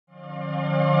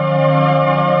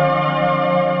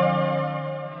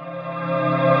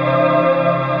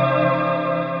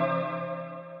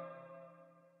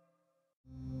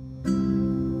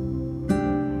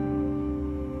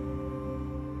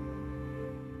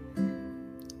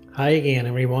Hi again,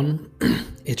 everyone.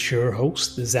 It's your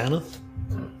host, the Zenith.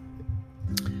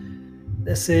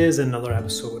 This is another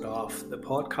episode of the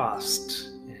podcast,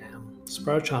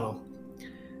 Spirit Channel.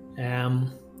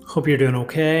 Hope you're doing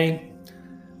okay.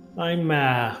 I'm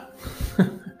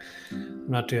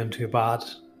not doing too bad.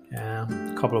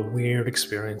 A couple of weird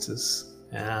experiences.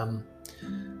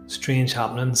 Strange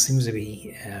happenings seems to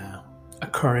be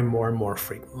occurring more and more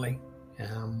frequently.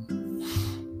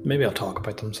 Maybe I'll talk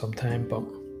about them sometime, but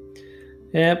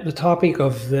the topic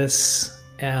of this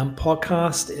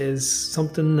podcast is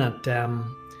something that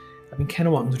I've been kind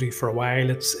of wanting to do for a while.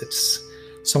 It's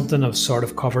something I've sort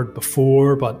of covered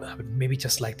before, but I would maybe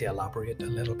just like to elaborate a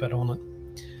little bit on it.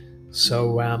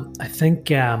 So I think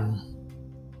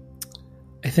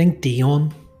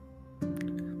Dion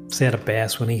said it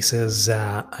best when he says,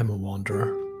 "I'm a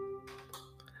wanderer.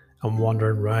 I'm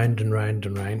wandering round and round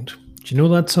and round." Do you know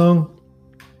that song?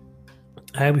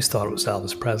 I always thought it was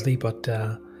Elvis Presley, but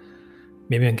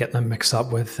maybe I'm getting them mixed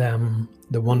up with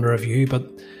The Wonder of You.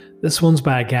 But this one's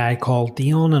by a guy called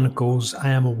Dion, and it goes,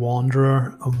 "I am a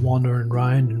wanderer. I'm wandering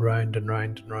round and round and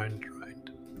round and round and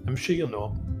round." I'm sure you'll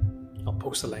know. I'll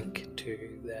post a link to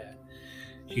the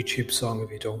YouTube song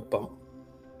if you don't. But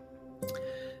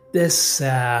this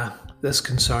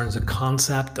concerns the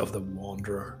concept of the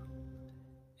wanderer.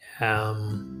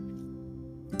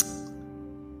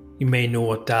 You may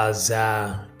know it as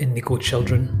Indigo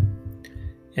children.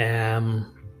 A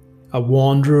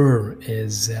wanderer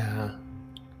is,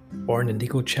 or an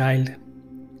Indigo child,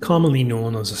 commonly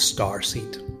known as a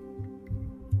starseed.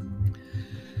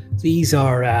 These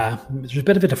are, there's a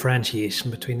bit of a differentiation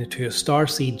between the two. A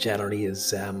starseed generally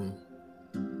is a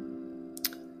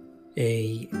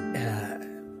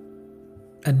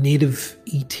native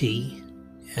ET.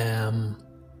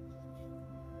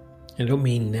 I don't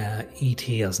mean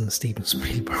E.T. as in Steven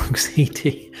Spielberg's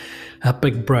E.T., a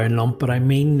big brown lump, but I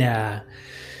mean a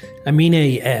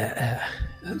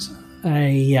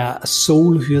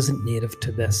soul who isn't native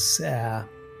to this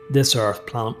Earth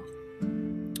planet,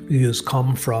 who has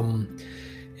come from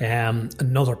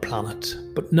another planet,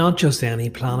 but not just any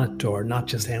planet or not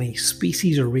just any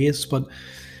species or race, but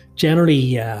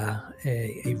generally a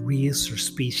race or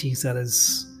species that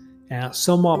is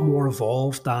somewhat more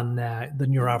evolved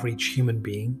than your average human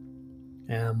being.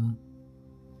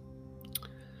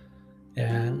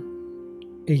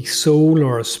 A soul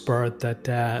or a spirit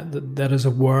that is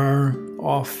aware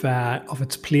of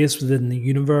its place within the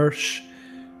universe,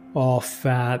 of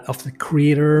the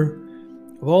Creator,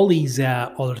 of all these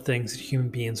other things that human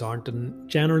beings aren't, and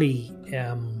generally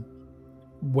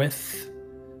with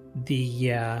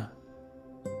the I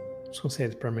was going to say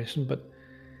the permission, but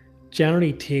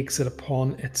generally takes it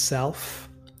upon itself,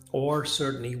 or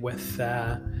certainly with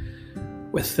not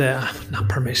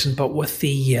permission, but with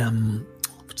the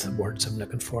what's the words I'm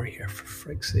looking for here, for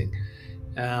frick's sake,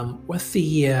 with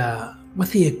the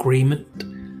agreement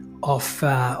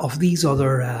of these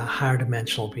other higher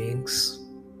dimensional beings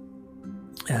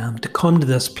to come to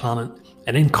this planet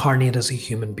and incarnate as a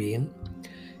human being,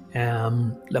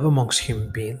 live amongst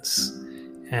human beings,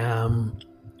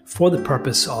 for the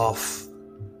purpose of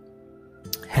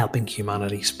helping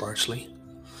humanity spiritually.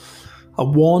 A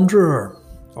wanderer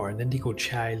or an Indigo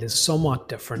child is somewhat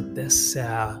different. This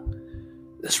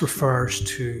refers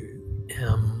to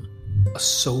a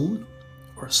soul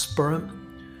or a spirit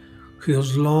who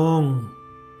has long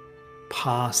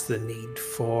passed the need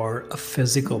for a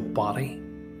physical body.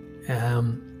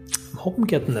 I'm hoping I'm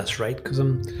getting this right, because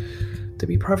to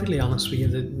be perfectly honest with you,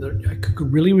 I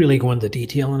could really, really go into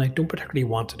detail, and I don't particularly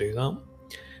want to do that.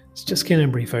 It's just kind of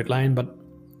a brief outline, but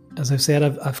as I've said,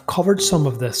 I've covered some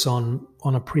of this on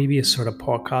a previous sort of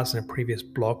podcast and a previous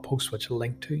blog post, which I'll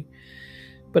link to.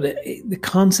 But the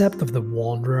concept of the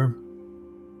wanderer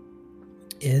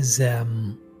is a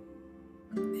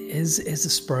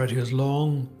spirit who has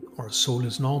long, or a soul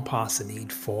who's long past the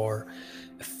need for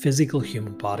a physical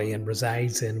human body and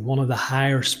resides in one of the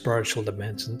higher spiritual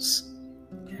dimensions,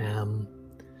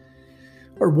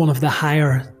 or one of the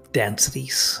higher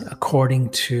densities, according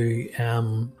to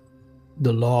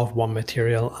the law of one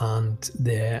material and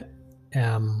the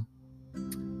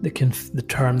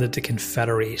term that the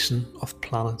Confederation of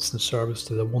Planets in Service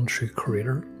to the One True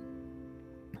Creator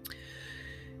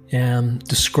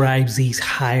describes these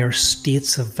higher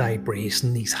states of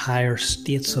vibration, these higher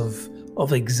states of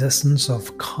existence,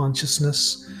 of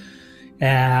consciousness,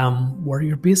 where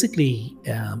you're basically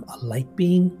a light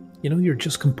being. You know, you're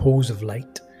just composed of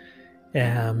light,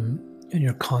 and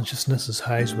your consciousness is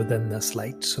housed within this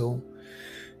light. So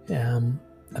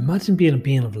imagine being a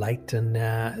being of light, and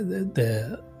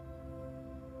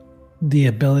the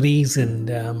abilities and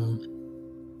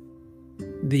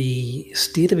the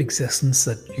state of existence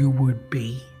that you would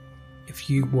be if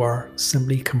you were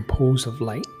simply composed of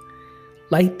light.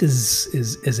 Light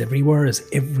is everywhere, is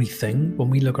everything when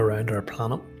we look around our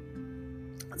planet.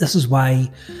 This is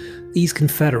why these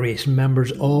Confederation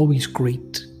members always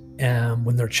greet,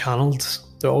 when they're channeled,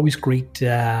 they always greet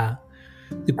the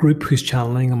group who's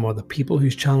channeling them, or the people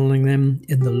who's channeling them,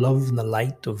 in the love and the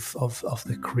light of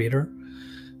the Creator.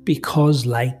 Because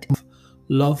light,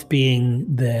 love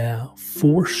being the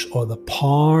force or the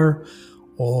power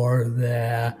or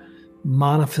the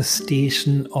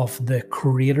manifestation of the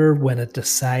Creator when it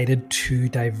decided to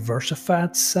diversify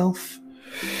itself.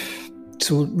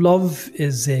 So love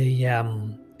is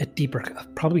a deeper,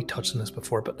 I've probably touched on this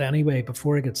before, but anyway,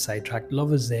 before I get sidetracked,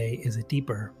 love is a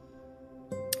deeper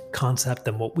concept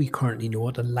than what we currently know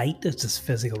it, and light is this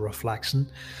physical reflection.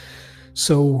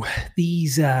 So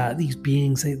these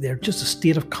beings, they're just a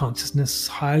state of consciousness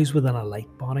housed within a light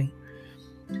body.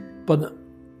 But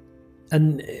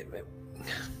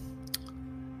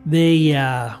they,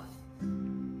 as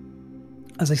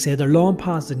I say, they're long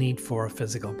past the need for a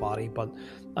physical body, but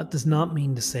that does not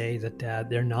mean to say that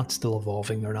they're not still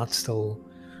evolving, they're not still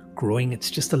growing.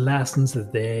 It's just the lessons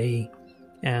that they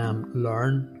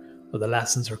learn, or the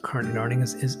lessons they're currently learning,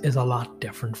 is a lot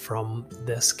different from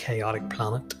this chaotic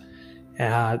planet.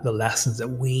 The lessons that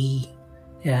we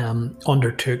are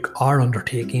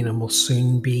undertaking, and will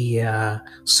soon be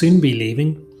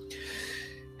leaving.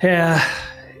 There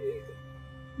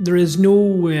is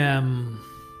no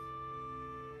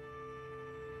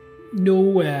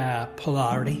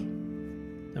polarity.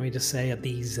 Let me just say, at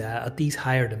these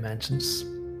higher dimensions,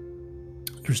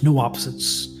 there's no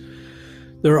opposites.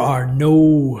 There are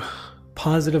no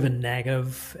positive and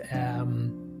negative.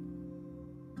 And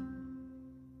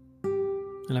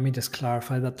let me just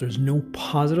clarify that there's no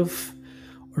positive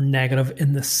or negative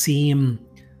in the same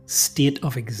state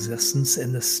of existence,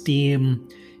 in the same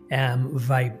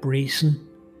vibration,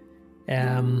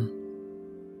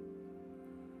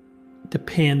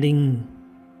 depending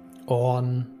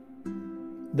on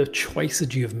the choice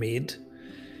that you have made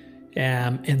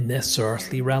in this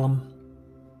earthly realm.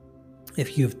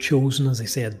 If you have chosen, as I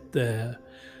said, the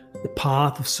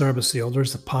path of service to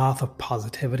others, the path of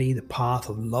positivity, the path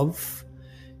of love,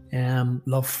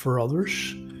 love for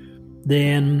others,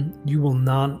 then you will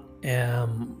not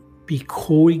be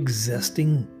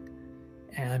coexisting,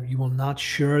 and you will not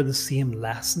share the same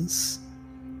lessons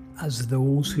as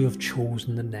those who have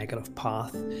chosen the negative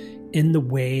path, in the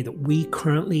way that we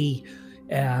currently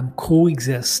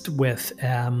coexist with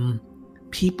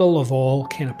people of all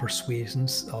kind of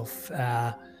persuasions, of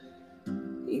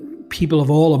people of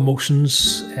all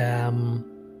emotions,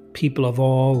 people of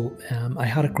all, I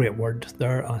had a great word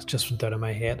there, it just went out of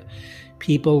my head.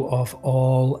 People of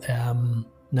all,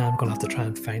 now I'm going to have to try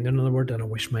and find another word, and I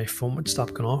wish my phone would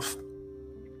stop going off.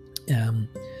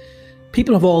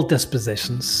 People of all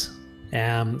dispositions.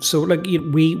 So like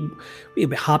we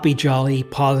be happy, jolly,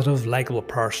 positive, likable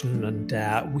person, and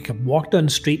we can walk down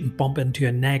the street and bump into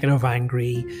a negative,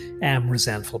 angry,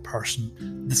 resentful person.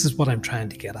 This is what I'm trying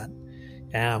to get at.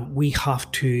 We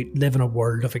have to live in a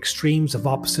world of extremes, of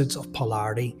opposites, of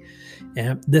polarity.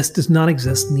 This does not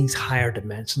exist in these higher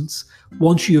dimensions.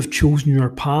 Once you have chosen your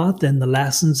path, then the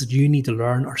lessons that you need to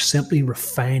learn are simply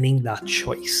refining that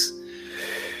choice.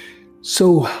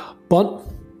 So, but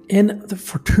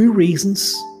for two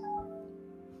reasons,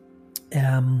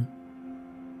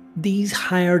 these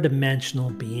higher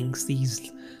dimensional beings,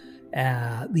 these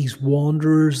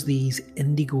wanderers, these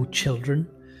indigo children,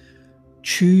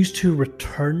 choose to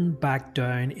return back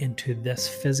down into this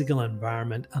physical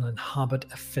environment and inhabit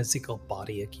a physical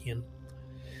body again.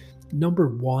 Number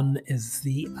one is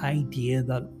the idea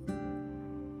that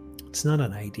it's not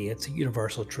an idea, it's a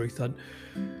universal truth that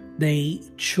they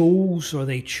choose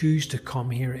to come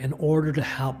here in order to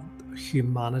help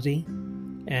humanity,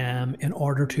 in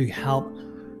order to help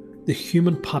the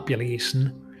human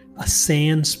population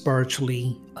ascend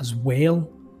spiritually, as well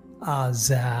as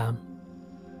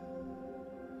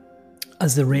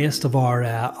the rest of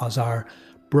our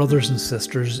brothers and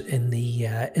sisters in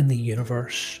the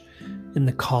universe, in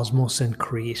the cosmos, in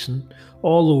creation,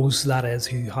 all those, that is,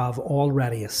 who have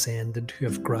already ascended, who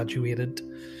have graduated.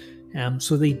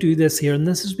 So they do this here, and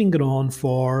this has been going on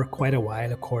for quite a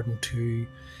while, according to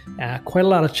quite a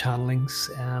lot of channelings.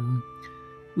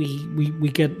 We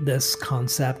get this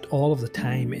concept all of the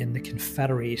time in the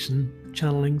Confederation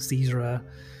channelings. These are a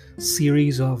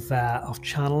series of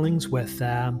channelings with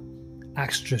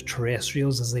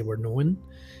extraterrestrials, as they were known.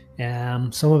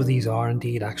 Some of these are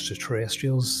indeed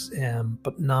extraterrestrials,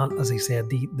 but not, as I said,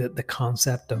 the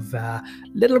concept of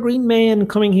little green men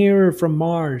coming here from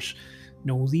Mars.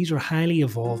 No, these are highly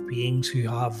evolved beings who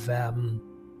have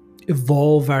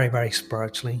evolved very, very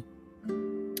spiritually,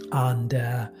 and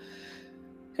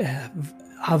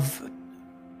have,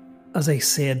 as I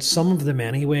said, some of them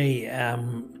anyway,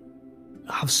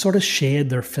 have sort of shed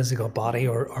their physical body,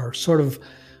 or sort of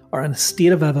are in a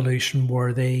state of evolution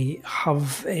where they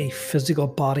have a physical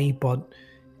body, but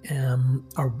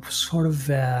are sort of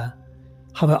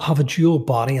have a dual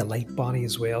body, a light body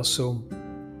as well. So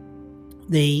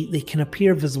they can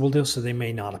appear visible to us, or they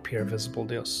may not appear visible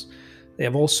to us. They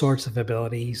have all sorts of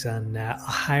abilities and a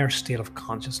higher state of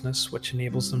consciousness, which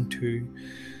enables them to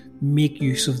make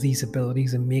use of these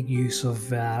abilities and make use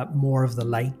of more of the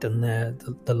light and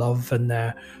the love and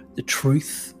the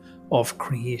truth of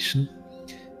creation.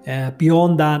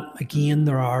 Beyond that, again,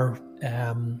 there are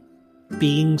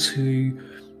beings who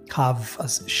have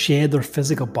shed their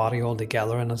physical body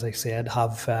altogether, and as I said,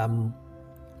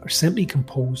 are simply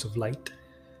composed of light.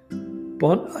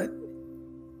 But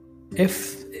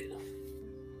if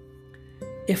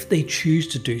they choose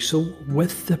to do so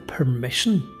with the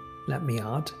permission, let me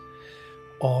add,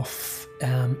 of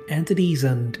entities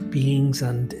and beings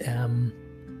and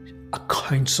a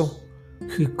council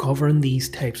who govern these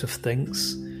types of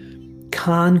things,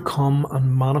 can come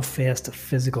and manifest a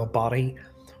physical body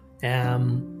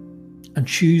and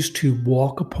choose to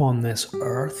walk upon this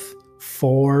earth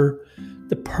for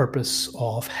the purpose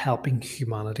of helping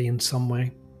humanity in some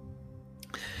way.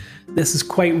 This is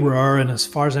quite rare, and as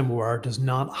far as I'm aware, does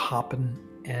not happen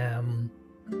and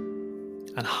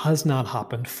has not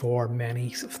happened for many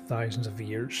thousands of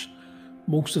years.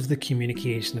 Most of the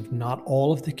communication, if not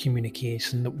all of the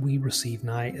communication that we receive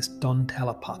now, is done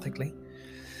telepathically,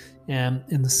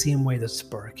 in the same way that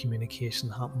spirit communication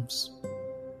happens.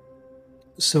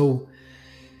 So,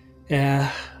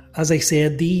 as I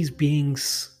said, these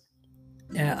beings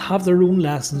have their own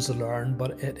lessons to learn,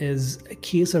 but it is a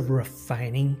case of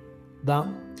refining that.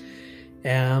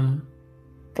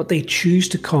 But they choose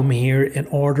to come here in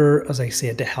order, as I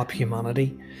said, to help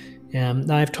humanity.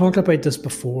 Now, I've talked about this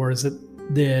before, is that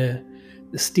the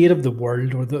state of the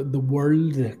world, or the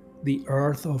world, the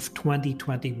earth of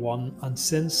 2021, and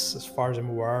since, as far as I'm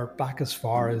aware, back as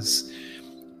far as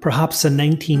perhaps the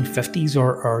 1950s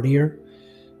or earlier,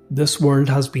 this world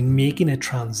has been making a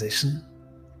transition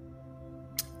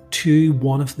to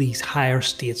one of these higher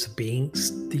states of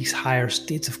beings, these higher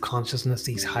states of consciousness,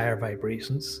 these higher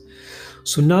vibrations.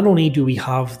 So not only do we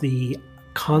have the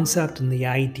concept and the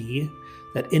idea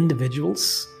that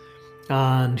individuals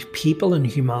and people in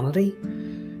humanity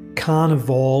can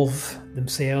evolve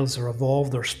themselves, or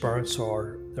evolve their spirits,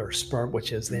 or their spirit,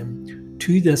 which is them,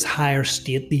 to this higher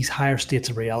state, these higher states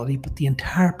of reality, but the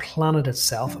entire planet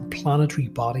itself and planetary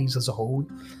bodies as a whole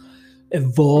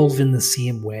evolve in the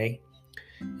same way.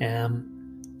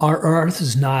 Our Earth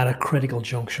is now at a critical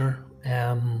juncture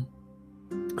and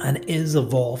is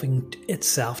evolving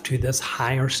itself to this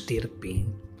higher state of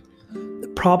being.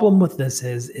 The problem with this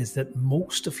is that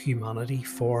most of humanity,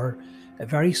 for a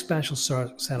very special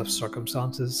set of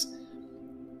circumstances,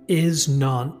 is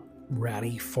not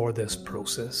ready for this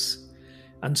process.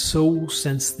 And so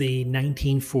since the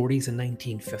 1940s and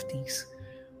 1950s,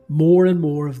 more and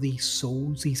more of these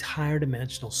souls, these higher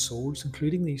dimensional souls,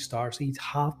 including these starseeds,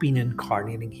 have been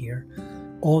incarnating here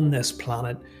on this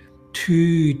planet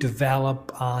to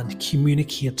develop and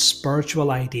communicate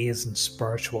spiritual ideas and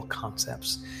spiritual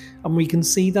concepts. And we can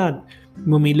see that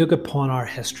when we look upon our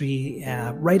history,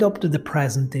 right up to the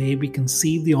present day, we can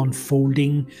see the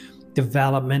unfolding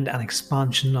development and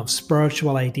expansion of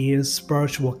spiritual ideas,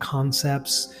 spiritual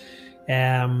concepts,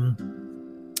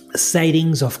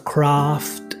 sightings of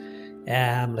craft,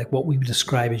 like what we would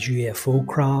describe as UFO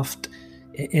craft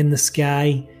in the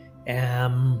sky,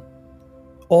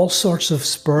 all sorts of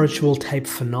spiritual type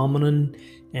phenomenon,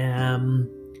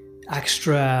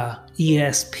 extra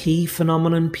ESP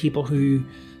phenomenon, people who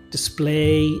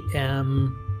display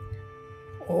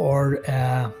or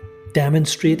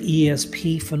demonstrate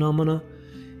ESP phenomena,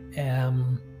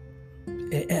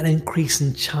 an increase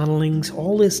in channelings,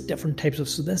 all this different types of.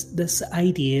 So this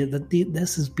idea that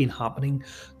this has been happening,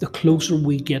 the closer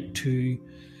we get to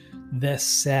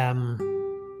this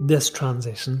this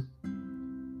transition,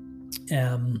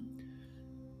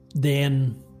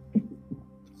 then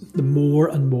the more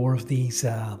and more of these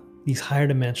higher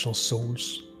dimensional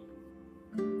souls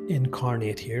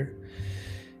incarnate here.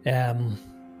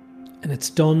 And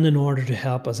it's done in order to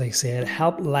help, as I said,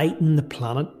 help lighten the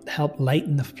planet, help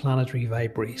lighten the planetary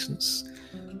vibrations.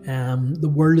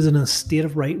 The world is in a state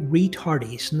of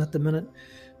retardation at the minute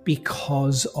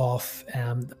because of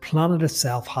the planet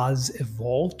itself has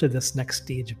evolved to this next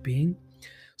stage of being.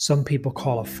 Some people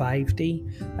call it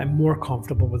 5D. I'm more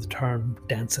comfortable with the term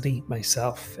density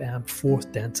myself,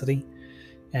 fourth density.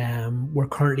 We're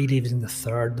currently living in the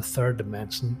third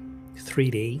dimension,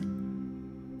 3D,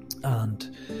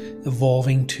 and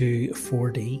evolving to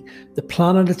 4D. The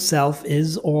planet itself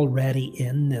is already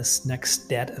in this next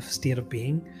state of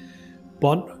being,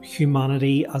 but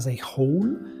humanity as a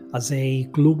whole, as a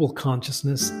global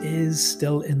consciousness, is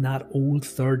still in that old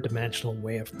third dimensional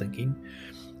way of thinking.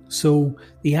 So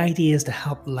the idea is to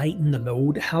help lighten the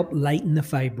load, help lighten the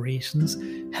vibrations,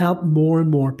 help more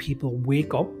and more people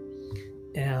wake up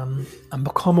and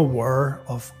become aware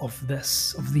of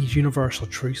these universal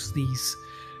truths,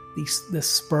 this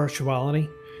spirituality,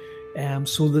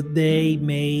 so that they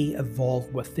may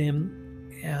evolve with them.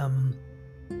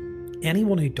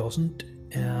 Anyone who doesn't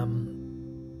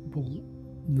will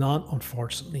not,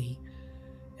 unfortunately,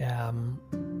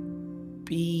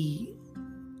 be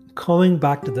coming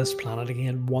back to this planet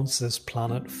again once this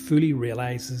planet fully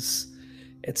realizes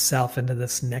itself into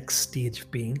this next stage of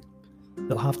being.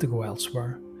 They'll have to go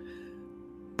elsewhere.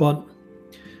 But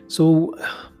so,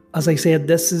 as I said,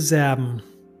 this is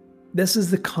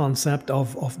the concept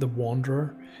of the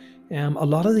wanderer. A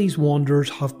lot of these wanderers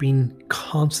have been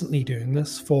constantly doing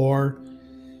this for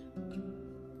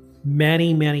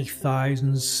many, many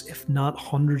thousands, if not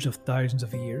hundreds of thousands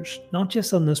of years, not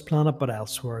just on this planet, but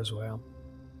elsewhere as well.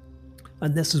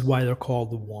 And this is why they're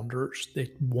called the wanderers. They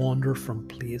wander from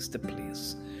place to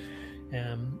place.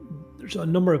 There's a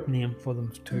number of names for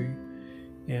them too.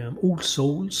 Old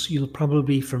souls, you'll probably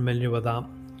be familiar with that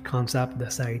concept,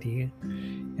 this idea.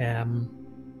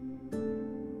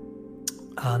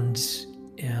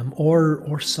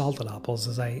 Or salted apples,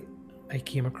 as I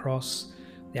came across.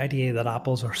 The idea that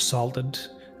apples are salted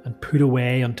and put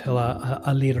away until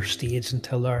a later stage,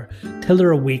 until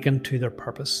they're awakened to their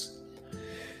purpose.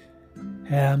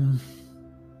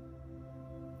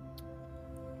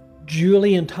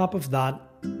 Duly on top of that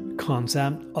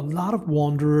concept, a lot of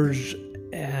wanderers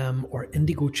or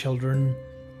indigo children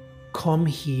come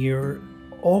here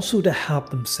also to help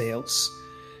themselves.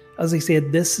 As I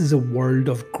said, this is a world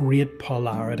of great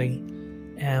polarity.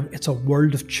 It's a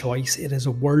world of choice. It is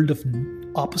a world of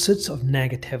opposites, of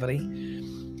negativity.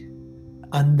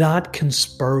 And that can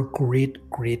spur great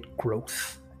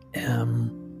growth.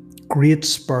 Great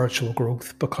spiritual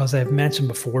growth, because I've mentioned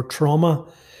before, trauma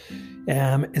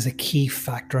is a key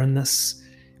factor in this.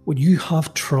 When you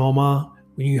have trauma,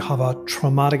 when you have a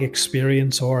traumatic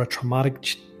experience or a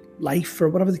traumatic life or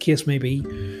whatever the case may be,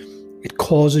 it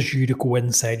causes you to go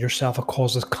inside yourself. It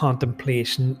causes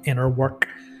contemplation, inner work,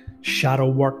 shadow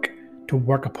work, to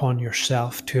work upon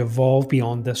yourself, to evolve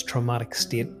beyond this traumatic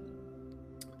state.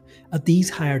 At these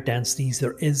higher densities,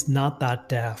 there is not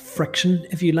that friction,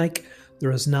 if you like.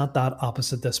 There is not that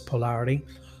opposite, this polarity.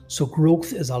 So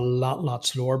growth is a lot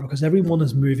slower because everyone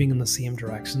is moving in the same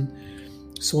direction.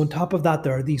 So on top of that,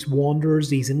 there are these wanderers,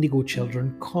 these indigo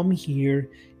children, come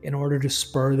here in order to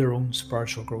spur their own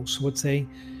spiritual growth. So it's a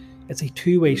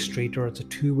two-way street, or it's a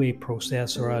two-way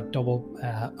process, or a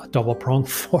double prong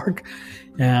fork.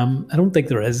 I don't think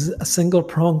there is a single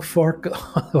prong fork,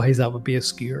 otherwise that would be a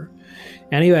skewer.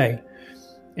 Anyway,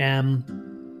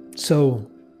 so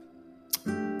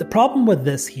the problem with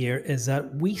this here is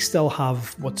that we still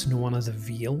have what's known as a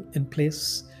veil in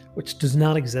place, which does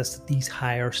not exist at these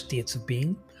higher states of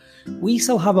being. We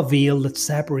still have a veil that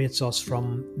separates us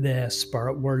from the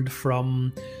spirit world,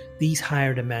 from these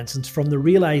higher dimensions, from the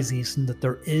realization that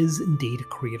there is indeed a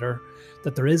creator,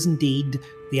 that there is indeed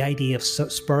the idea of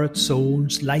spirit,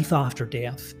 souls, life after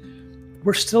death.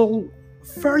 We're still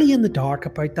fairly in the dark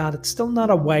about that. It's still not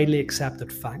a widely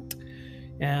accepted fact.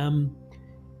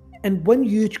 And when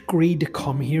you agree to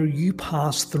come here, you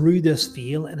pass through this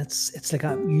veil, and it's like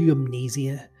a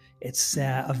euamnesia. It's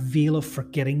a veil of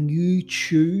forgetting. You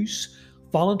choose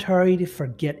voluntarily to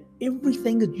forget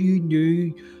everything that you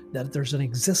knew, that there's an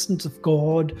existence of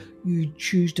God. You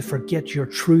choose to forget your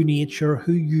true nature,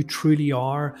 who you truly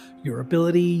are, your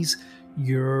abilities,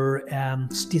 your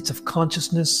states of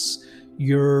consciousness,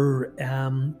 your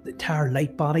entire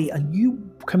light body, and you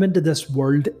come into this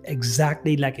world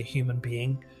exactly like a human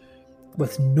being,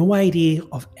 with no idea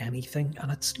of anything, and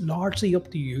it's largely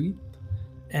up to you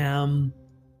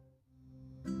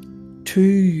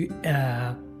to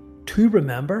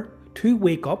remember, to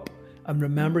wake up and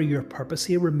remember your purpose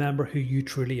here, remember who you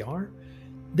truly are.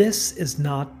 This is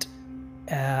not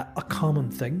a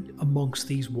common thing amongst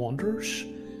these wanderers,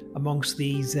 amongst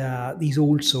these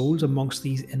old souls, amongst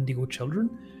these indigo children.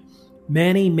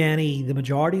 Many, the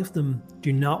majority of them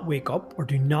do not wake up, or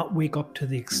do not wake up to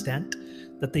the extent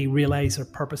that they realize their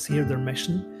purpose here, their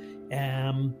mission.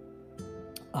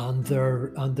 and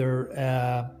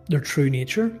their true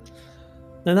nature.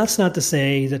 Now, that's not to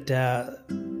say that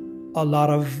a lot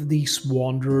of these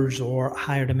wanderers or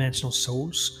higher dimensional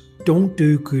souls don't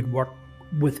do good work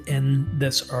within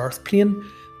this earth plane.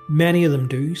 Many of them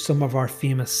do. Some of our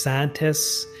famous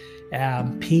scientists,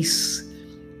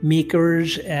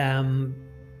 peacemakers,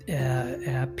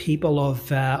 people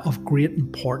of great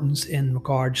importance in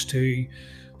regards to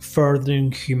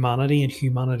furthering humanity and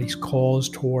humanity's cause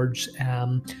towards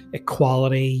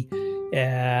equality,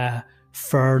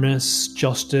 fairness,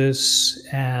 justice,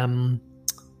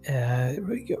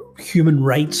 human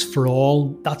rights for all,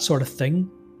 that sort of thing,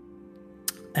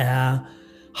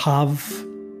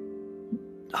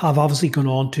 have obviously gone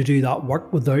on to do that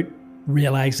work without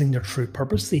realizing their true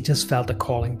purpose. They just felt a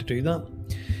calling to do that.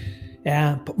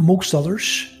 But most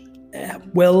others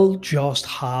will just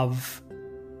have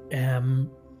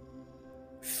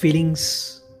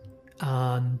feelings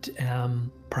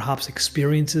and perhaps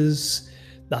experiences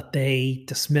that they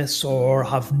dismiss or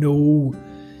have no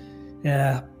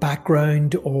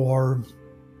background or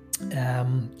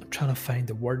I'm trying to find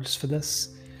the words for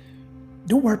this.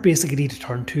 Nowhere basically to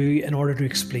turn to in order to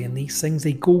explain these things.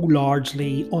 They go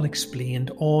largely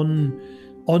unexplained,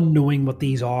 unknowing what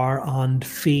these are, and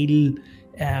feel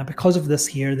because of this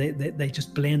here, they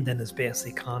just blend in as best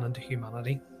they can into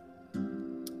humanity.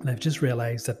 And I've just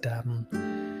realised that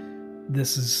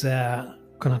this is going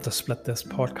to have to split this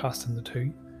podcast into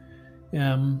two.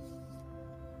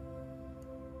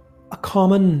 A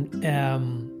common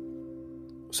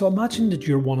so imagine that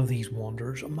you're one of these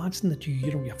wanderers. Imagine that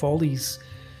you have all these,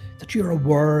 that you're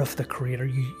aware of the Creator.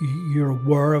 You're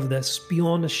aware of this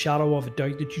beyond a shadow of a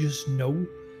doubt, that you just know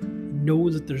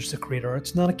that there's the Creator.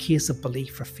 It's not a case of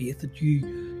belief or faith, that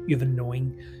you have a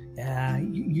knowing.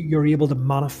 You're able to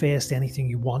manifest anything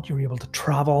you want. You're able to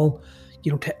travel,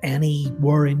 to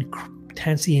anywhere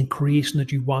intensity in creation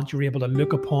that you want. You're able to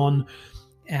look upon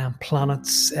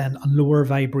planets and lower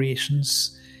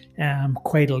vibrations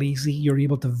quite easy. You're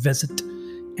able to visit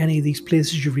any of these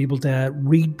places. You're able to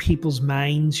read people's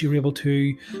minds. You're able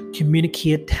to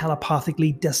communicate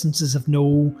telepathically. Distances of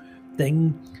no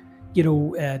thing.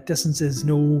 Distance is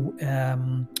no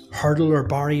hurdle or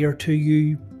barrier to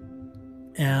you.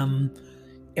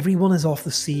 Everyone is off the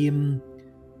same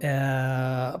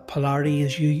polarity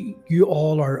as you. You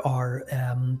all are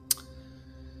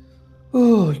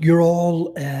you're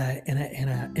all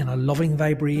in a loving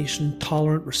vibration,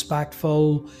 tolerant,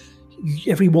 respectful.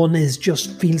 Everyone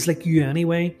feels like you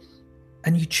anyway,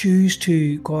 and you choose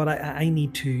to, God, I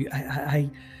need to,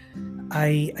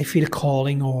 I feel a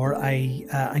calling, or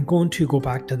I'm going to go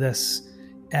back to this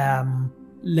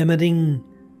limiting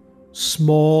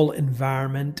small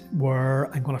environment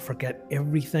where I'm going to forget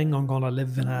everything. I'm going to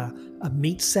live in a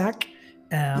meat sack.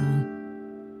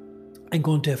 I'm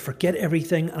going to forget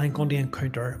everything, and I'm going to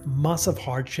encounter massive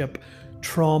hardship,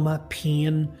 trauma,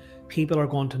 pain. People are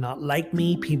going to not like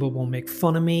me. People will make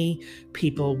fun of me.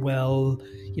 People will,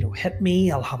 hit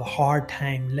me. I'll have a hard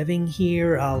time living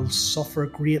here. I'll suffer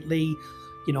greatly.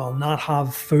 I'll not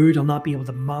have food. I'll not be able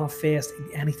to manifest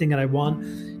anything that I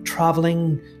want.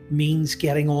 Traveling means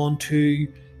getting on to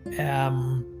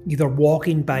either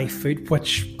walking by foot,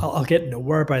 which I'll get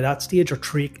nowhere by that stage, or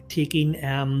taking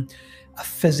a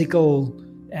physical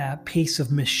piece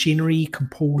of machinery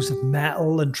composed of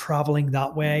metal and traveling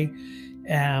that way.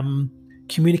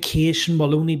 Communication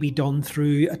will only be done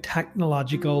through a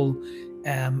technological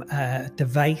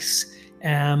device,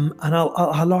 and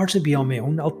I'll largely be on my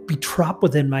own. I'll be trapped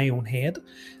within my own head.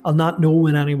 I'll not know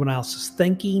when anyone else is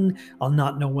thinking. I'll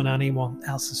not know when anyone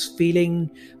else is feeling.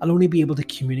 I'll only be able to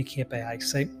communicate by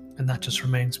eyesight. And that just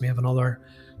reminds me of another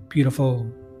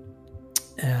beautiful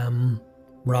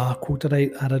Ra quote that I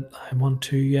want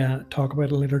to talk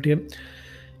about a later date.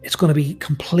 It's going to be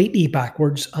completely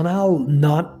backwards, and I'll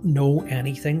not know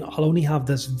anything. I'll only have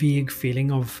this vague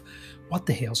feeling of what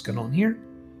the hell's going on here.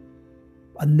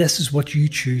 And this is what you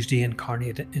choose to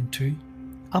incarnate it into.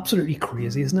 Absolutely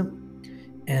crazy, isn't it?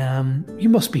 You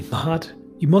must be mad.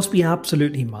 You must be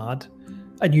absolutely mad.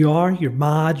 And you are. You're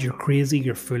mad, you're crazy,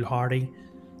 you're foolhardy.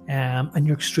 And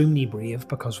you're extremely brave,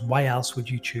 because why else would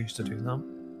you choose to do that?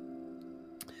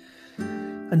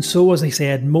 And so, as I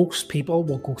said, most people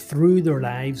will go through their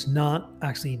lives not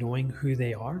actually knowing who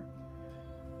they are.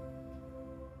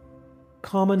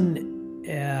 Common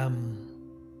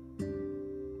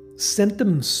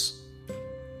symptoms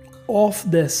of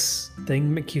this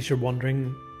thing, in case you're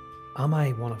wondering, am I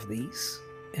one of these?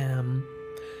 And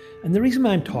the reason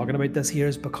why I'm talking about this here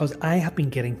is because I have been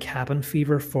getting cabin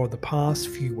fever for the past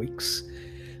few weeks.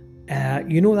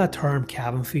 You know that term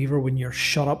cabin fever, when you're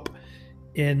shut up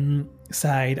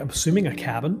inside, I'm assuming a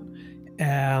cabin,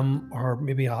 or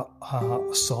maybe a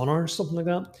sauna or something like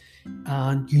that,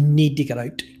 and you need to get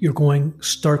out. You're going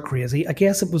stir crazy. I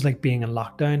guess it was like being in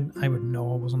lockdown. I would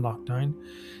know I was in lockdown.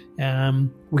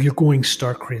 Where you're going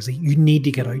stir crazy. You need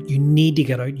to get out. You need to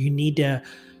get out. You need to,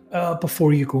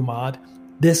 before you go mad.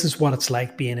 This is what it's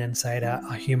like being inside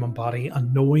a human body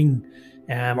and knowing,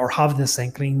 or having this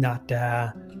inkling that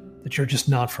that you're just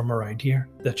not from around here.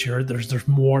 That there's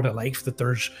more to life. That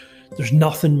there's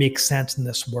nothing makes sense in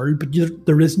this world. But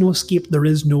there is no escape. There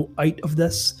is no out of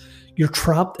this. You're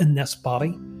trapped in this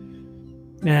body.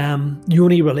 The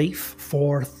only relief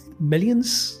for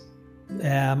millions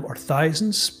or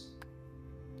thousands,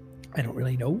 I don't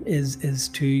really know, is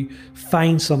to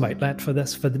find some outlet for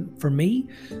this. For me,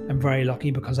 I'm very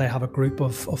lucky because I have a group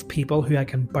of people who I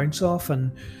can bounce off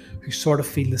and who sort of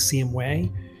feel the same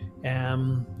way.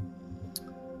 And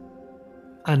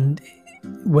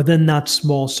within that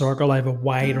small circle, I have a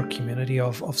wider community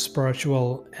of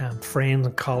spiritual friends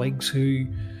and colleagues who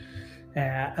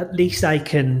at least I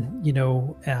can,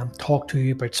 talk to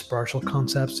you about spiritual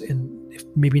concepts, if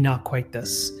maybe not quite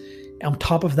this. On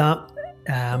top of that,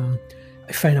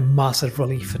 I find a massive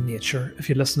relief in nature. If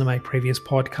you listen to my previous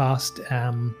podcast,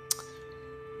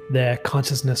 the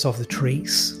consciousness of the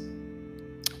trees,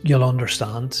 you'll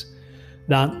understand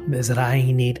that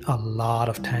I need a lot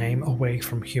of time away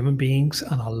from human beings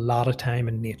and a lot of time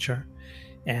in nature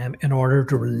in order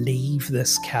to relieve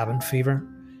this cabin fever.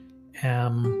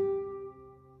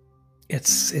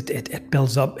 It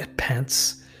builds up, it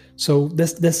pants. So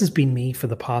this has been me for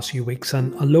the past few weeks,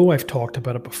 and although I've talked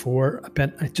about it before a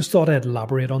bit, I just thought I'd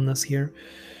elaborate on this here.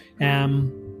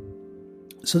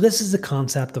 So this is the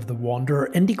concept of the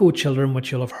wanderer. Indigo children,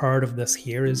 which you'll have heard of this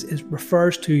here, is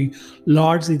refers to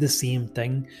largely the same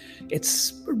thing.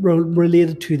 It's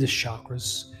related to the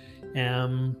chakras.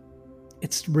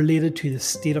 It's related to the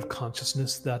state of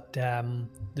consciousness that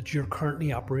you're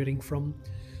currently operating from.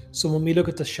 So when we look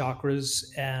at the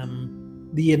chakras,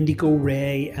 the indigo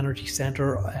ray energy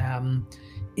center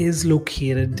is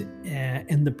located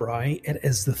in the brow. It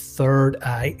is the third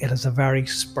eye. It is a very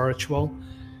spiritual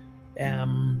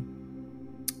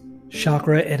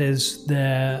chakra. It is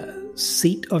the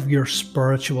seat of your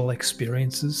spiritual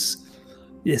experiences.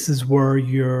 This is where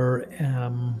your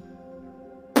oh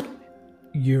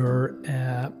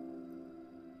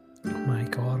my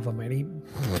God almighty.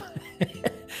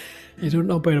 I don't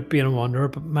know about it being a wanderer,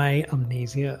 but my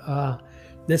amnesia.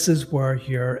 This is where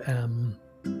your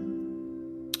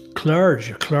clairs,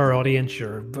 your clairaudience,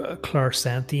 your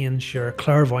clairsentience, your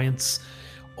clairvoyance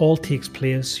all takes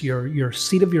place. Your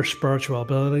seat of your spiritual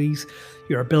abilities,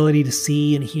 your ability to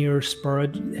see and hear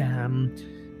spirit,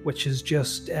 which is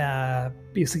just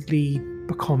basically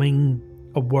becoming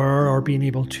aware or being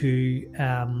able to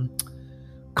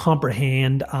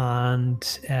comprehend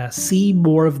and see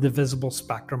more of the visible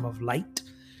spectrum of light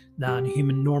than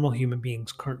normal human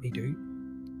beings currently do.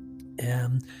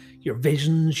 Your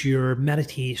visions, your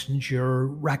meditations, your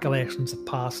recollections of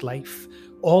past life,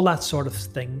 all that sort of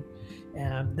thing.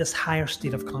 This higher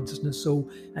state of consciousness. So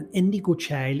an indigo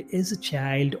child is a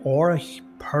child or a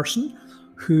person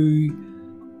who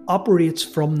operates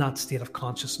from that state of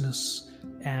consciousness,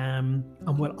 and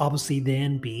will obviously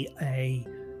then be a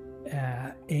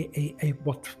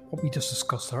what we just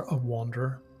discussed there, a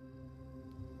wanderer.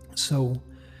 So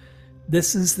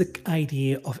this is the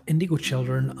idea of indigo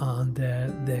children and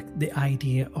the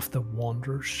idea of the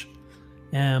wanderers.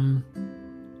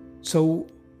 So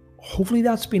hopefully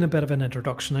that's been a bit of an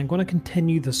introduction. I'm going to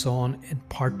continue this on in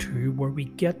part 2, where we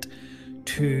get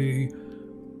to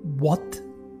what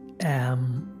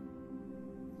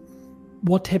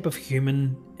type of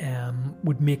human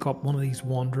would make up one of these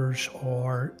wanderers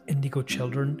or indigo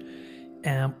children,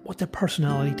 what their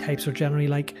personality types are generally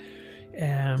like,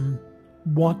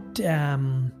 what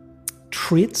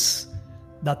traits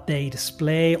that they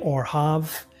display or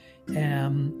have,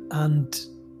 and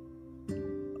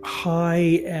how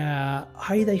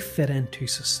they fit into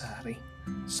society.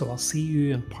 So I'll see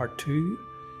you in part 2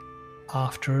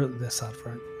 after this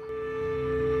advert.